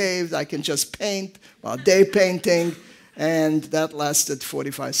well behaved. I can just paint while they're painting. And that lasted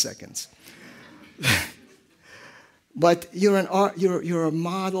 45 seconds. But you're a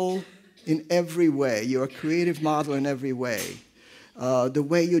model in every way. You're a creative model in every way. The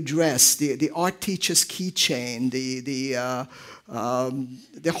way you dress, the art teacher's keychain, the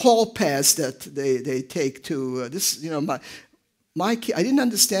hall pass that they take to this. I didn't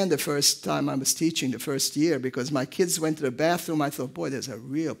understand the first time I was teaching, the first year, because my kids went to the bathroom. I thought, boy, there's a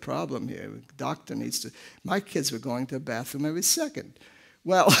real problem here. The doctor needs to. My kids were going to the bathroom every second.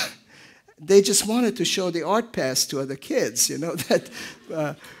 Well, they just wanted to show the art pass to other kids,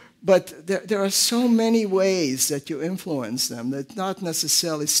 But there are so many ways that you influence them, that not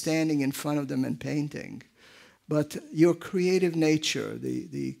necessarily standing in front of them and painting, but your creative nature,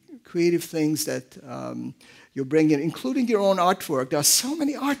 the creative things that you bring in, including your own artwork. There are so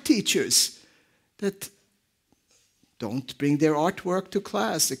many art teachers that don't bring their artwork to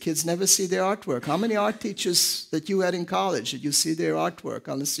class. The kids never see their artwork. How many art teachers that you had in college did you see their artwork,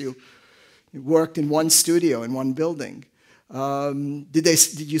 unless you worked in one studio, in one building? Did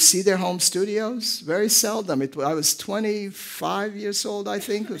you see their home studios? Very seldom. I was 25 years old, I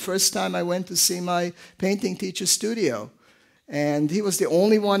think, the first time I went to see my painting teacher's studio. And he was the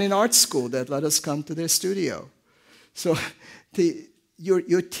only one in art school that let us come to their studio. So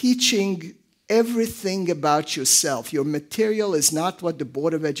you're teaching everything about yourself. Your material is not what the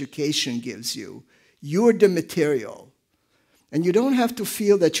Board of Education gives you. You're the material. And you don't have to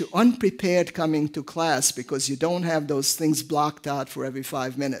feel that you're unprepared coming to class because you don't have those things blocked out for every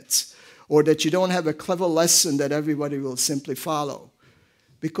 5 minutes, or that you don't have a clever lesson that everybody will simply follow.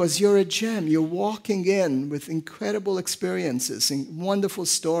 Because you're a gem. You're walking in with incredible experiences and wonderful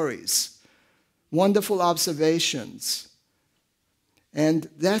stories, wonderful observations. And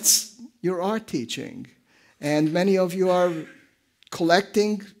that's your art teaching. And many of you are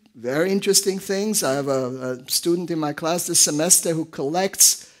collecting very interesting things. I have a student in my class this semester who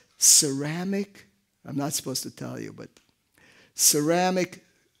collects ceramic, I'm not supposed to tell you, but ceramic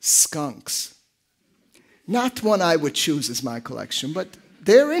skunks. Not one I would choose as my collection, but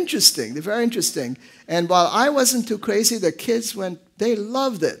they're interesting. They're very interesting. And while I wasn't too crazy, the kids they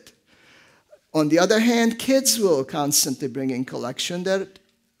loved it. On the other hand, kids will constantly bring in collection that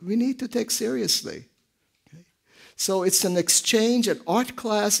we need to take seriously. So it's an exchange. An art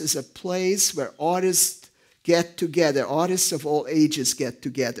class is a place where artists get together. Artists of all ages get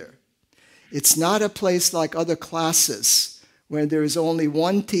together. It's not a place like other classes where there is only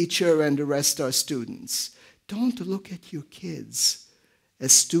one teacher and the rest are students. Don't look at your kids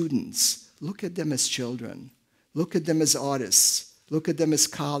as students. Look at them as children. Look at them as artists. Look at them as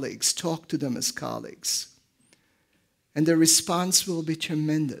colleagues. Talk to them as colleagues. And the response will be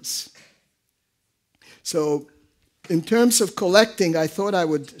tremendous. So, in terms of collecting, I thought I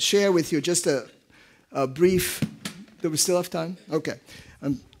would share with you just a brief. Do we still have time? Okay.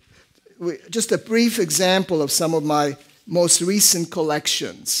 Just a brief example of some of my most recent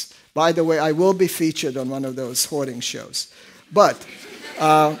collections. By the way, I will be featured on one of those hoarding shows. But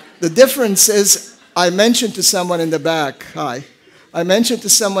the difference is, I mentioned to someone in the back, I mentioned to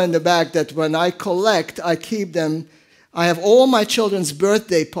someone in the back that when I collect, I keep them. I have all my children's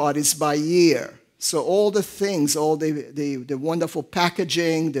birthday parties by year. So all the things, all the wonderful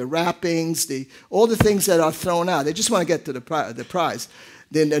packaging, the wrappings, all the things that are thrown out, they just want to get to the prize.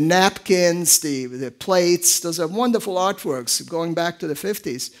 Then the napkins, the plates, those are wonderful artworks going back to the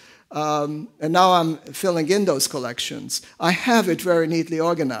 50s. And now I'm filling in those collections. I have it very neatly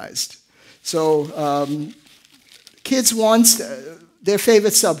organized. So kids want their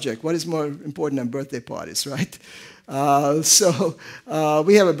favorite subject. What is more important than birthday parties, right? So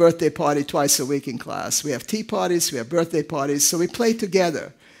we have a birthday party twice a week in class. We have tea parties, we have birthday parties, so we play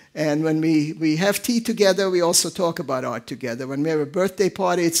together. And when we have tea together, we also talk about art together. When we have a birthday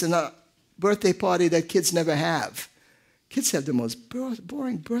party, it's a birthday party that kids never have. Kids have the most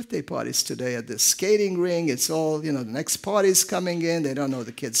boring birthday parties today at the skating ring. It's all, the next party's coming in. They don't know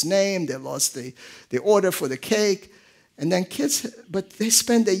the kid's name. They lost the order for the cake. And then but they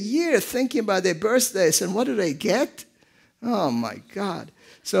spend a year thinking about their birthdays, and what do they get? Oh, my God.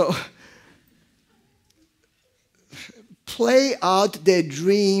 So play out their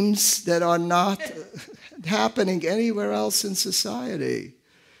dreams that are not happening anywhere else in society.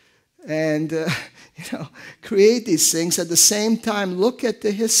 And, create these things. At the same time, look at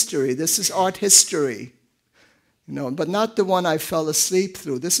the history. This is art history. But not the one I fell asleep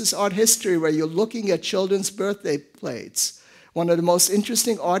through. This is art history where you're looking at children's birthday plates. One of the most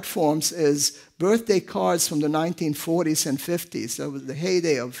interesting art forms is birthday cards from the 1940s and 50s. That was the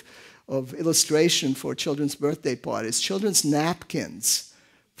heyday of illustration for children's birthday parties. Children's napkins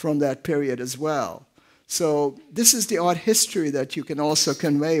from that period as well. So this is the art history that you can also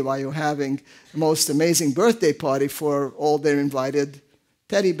convey while you're having the most amazing birthday party for all their invited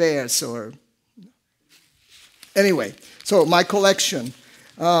teddy bears or... Anyway, so my collection.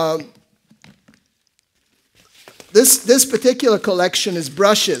 This particular collection is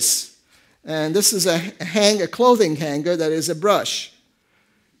brushes. And this is a clothing hanger that is a brush.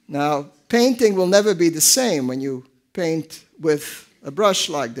 Now, painting will never be the same when you paint with a brush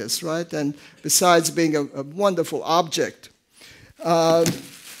like this, right? And besides being a wonderful object.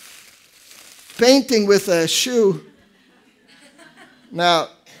 Painting with a shoe. Now,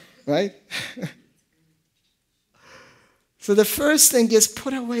 right? So the first thing is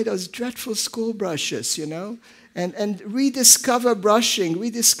put away those dreadful school brushes, and rediscover brushing,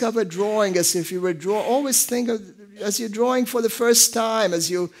 rediscover drawing as if you were drawing. Always think of as you're drawing for the first time,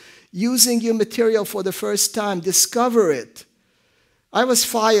 as you're using your material for the first time, discover it. I was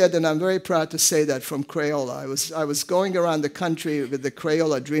fired, and I'm very proud to say that, from Crayola. I was going around the country with the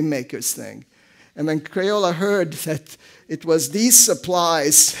Crayola Dream Makers thing. And when Crayola heard that it was these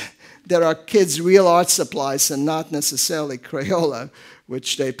supplies that are kids' real art supplies and not necessarily Crayola,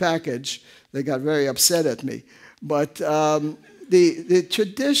 which they package, they got very upset at me. But the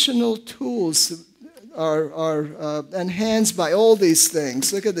traditional tools are enhanced by all these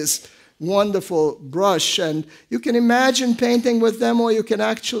things. Look at this wonderful brush, and you can imagine painting with them, or you can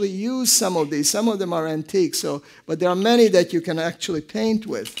actually use some of these. Some of them are antique, but there are many that you can actually paint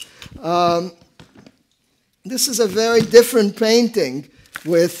with. This is a very different painting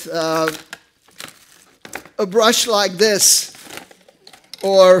with a brush like this,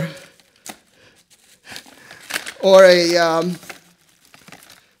 or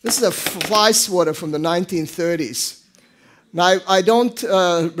this is a fly swatter from the 1930s. Now, I don't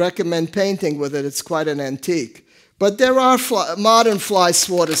recommend painting with it. It's quite an antique. But there are modern fly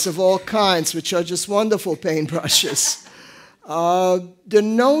swatters of all kinds, which are just wonderful paintbrushes. The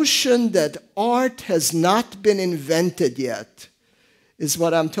notion that art has not been invented yet is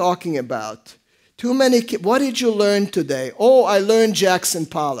what I'm talking about. Too many kids, what did you learn today? Oh, I learned Jackson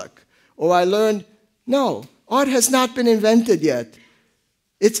Pollock. Or I learned, no, art has not been invented yet.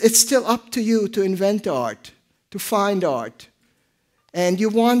 It's still up to you to invent art, to find art. And you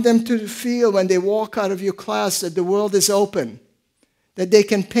want them to feel when they walk out of your class that the world is open, that they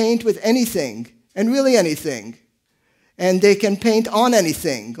can paint with anything, and really anything. And they can paint on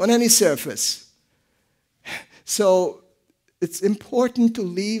anything, on any surface. So it's important to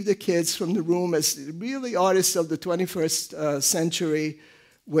leave the kids from the room as really artists of the 21st century,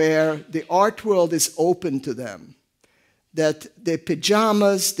 where the art world is open to them. That their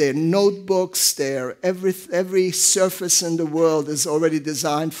pajamas, their notebooks, their every surface in the world is already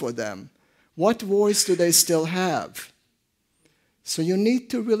designed for them. What voice do they still have? So you need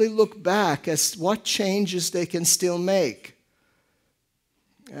to really look back as what changes they can still make.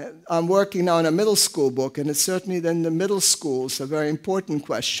 I'm working now on a middle school book, and it's certainly then the middle schools a very important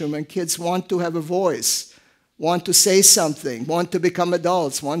question when kids want to have a voice, want to say something, want to become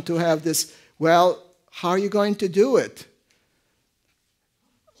adults, want to have this, well, how are you going to do it?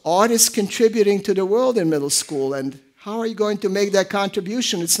 Art is contributing to the world in middle school, and how are you going to make that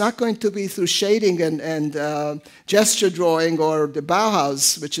contribution? It's not going to be through shading and gesture drawing or the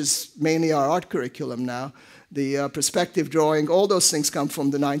Bauhaus, which is mainly our art curriculum now, the perspective drawing. All those things come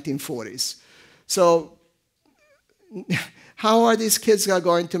from the 1940s. So how are these kids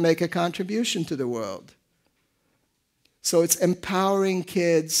going to make a contribution to the world? So it's empowering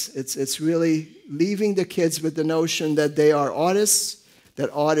kids. It's really leaving the kids with the notion that they are artists, that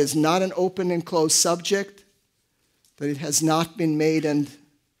art is not an open and closed subject, that it has not been made and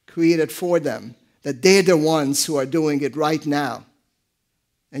created for them, that they're the ones who are doing it right now.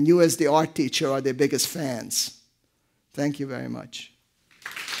 And you as the art teacher are their biggest fans. Thank you very much.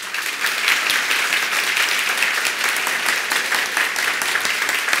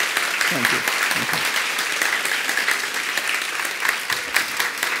 Thank you. Thank you.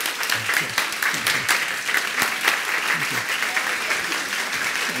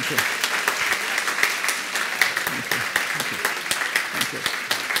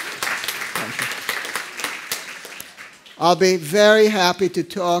 I'll be very happy to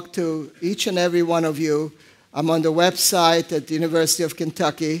talk to each and every one of you. I'm on the website at the University of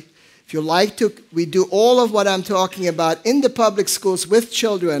Kentucky. If you like to, we do all of what I'm talking about in the public schools with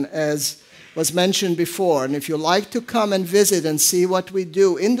children, as was mentioned before. And if you like to come and visit and see what we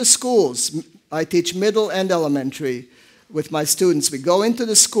do in the schools, I teach middle and elementary with my students. We go into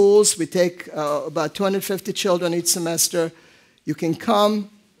the schools. We take about 250 children each semester. You can come.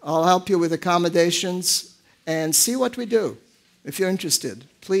 I'll help you with accommodations and see what we do. If you're interested,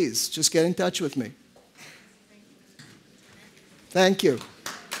 please just get in touch with me. Thank you.